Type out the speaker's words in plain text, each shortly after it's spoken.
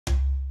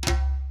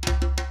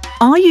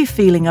Are you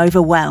feeling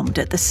overwhelmed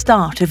at the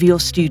start of your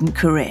student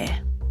career?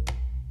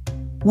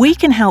 We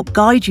can help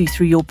guide you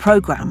through your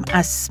programme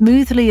as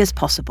smoothly as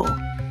possible.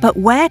 But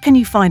where can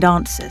you find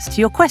answers to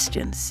your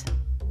questions?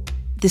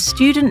 The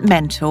Student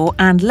Mentor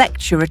and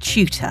Lecturer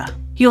Tutor.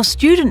 Your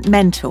student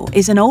mentor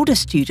is an older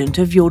student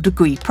of your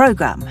degree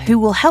programme who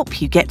will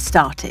help you get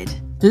started.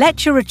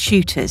 Lecturer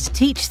tutors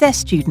teach their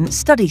students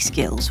study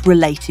skills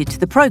related to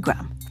the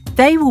programme.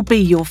 They will be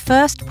your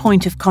first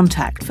point of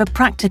contact for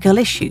practical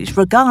issues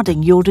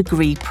regarding your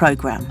degree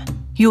programme.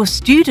 Your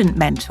student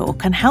mentor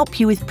can help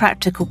you with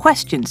practical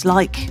questions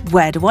like,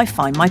 where do I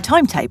find my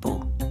timetable?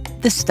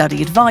 The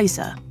study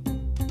advisor.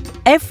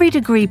 Every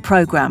degree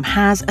programme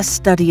has a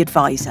study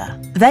advisor.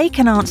 They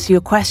can answer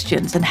your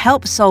questions and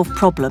help solve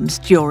problems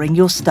during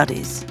your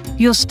studies.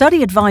 Your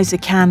study advisor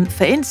can,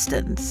 for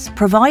instance,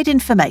 provide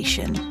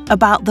information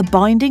about the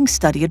binding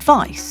study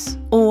advice,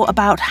 or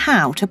about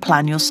how to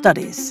plan your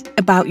studies,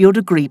 about your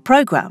degree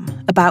programme,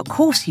 about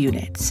course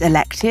units,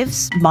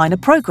 electives, minor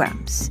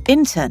programmes,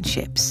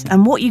 internships,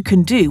 and what you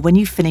can do when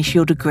you finish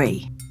your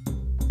degree.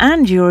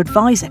 And your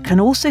advisor can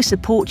also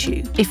support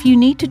you if you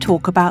need to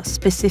talk about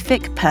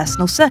specific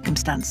personal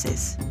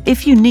circumstances,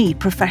 if you need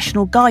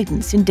professional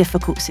guidance in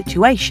difficult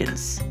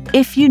situations,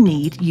 if you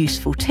need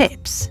useful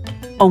tips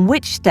on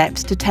which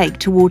steps to take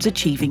towards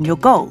achieving your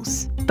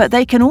goals. But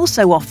they can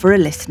also offer a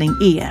listening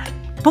ear.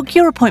 Book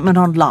your appointment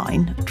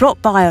online,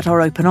 drop by at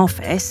our open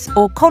office,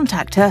 or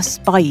contact us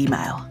by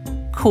email.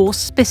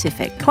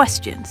 Course-specific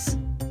questions.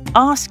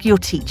 Ask your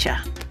teacher.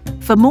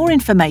 For more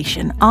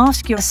information,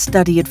 ask your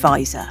study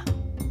advisor.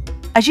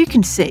 As you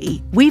can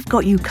see, we've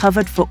got you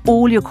covered for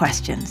all your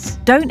questions.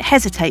 Don't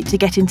hesitate to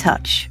get in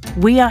touch.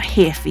 We are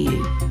here for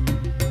you.